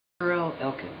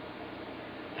Elkin,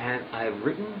 and I've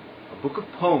written a book of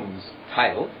poems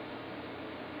titled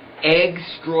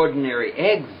Eggstraordinary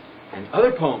Eggs and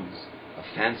Other Poems of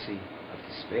Fancy, of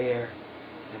Despair,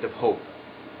 and of Hope.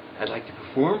 I'd like to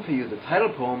perform for you the title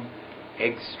poem,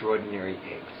 Eggstraordinary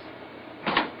Eggs.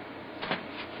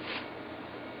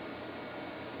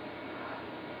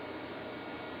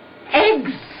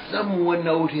 Eggs, someone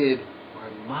noted,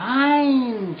 were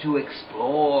mine to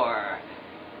explore.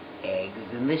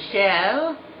 Eggs in the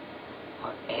shell,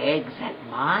 or eggs at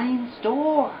mine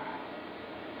store.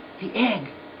 The egg,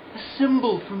 a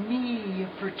symbol for me of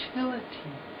fertility,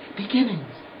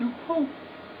 beginnings, new hope,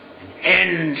 an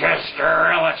end to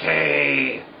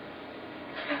sterility.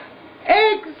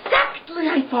 Exactly,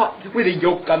 I thought, with a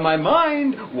yolk on my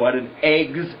mind. What an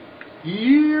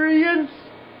experience!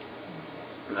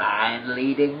 Blind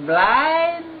leading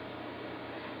blind.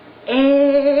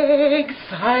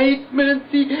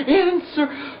 Excitement, the answer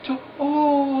to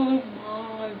all of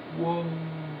my woes.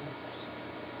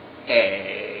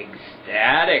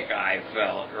 Ecstatic, I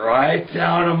felt, right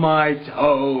down to my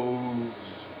toes.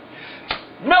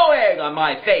 No egg on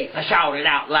my face, I shouted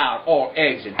out loud. All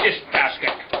eggs in this basket.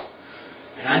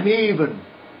 And I'm even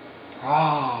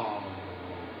proud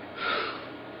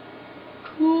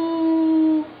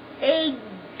to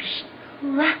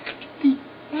extract the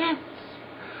answer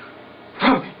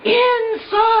from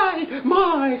inside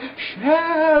my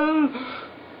shell.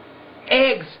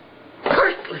 Eggs,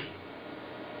 curtly.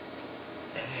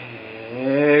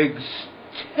 Eggs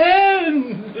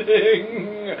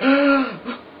tending.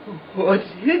 What's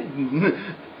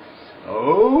hidden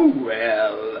so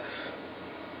well?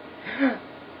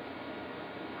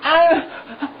 I'm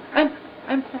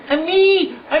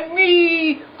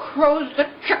me, crows the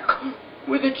chick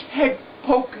with its head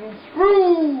poking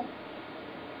through.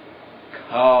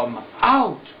 Come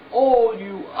out, all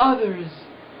you others.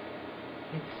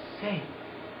 It's safe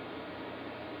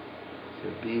to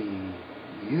be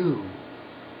you.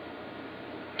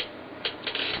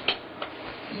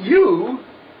 You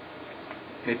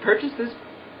may purchase this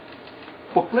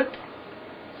booklet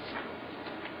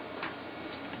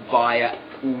via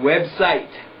website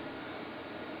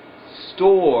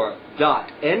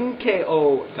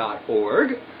store.nko.org.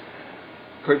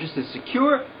 Purchase is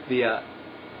secure via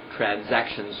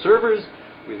transaction servers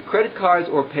with credit cards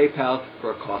or PayPal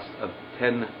for a cost of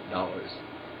 $10.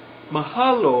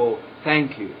 Mahalo,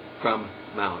 thank you, from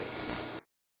Maui.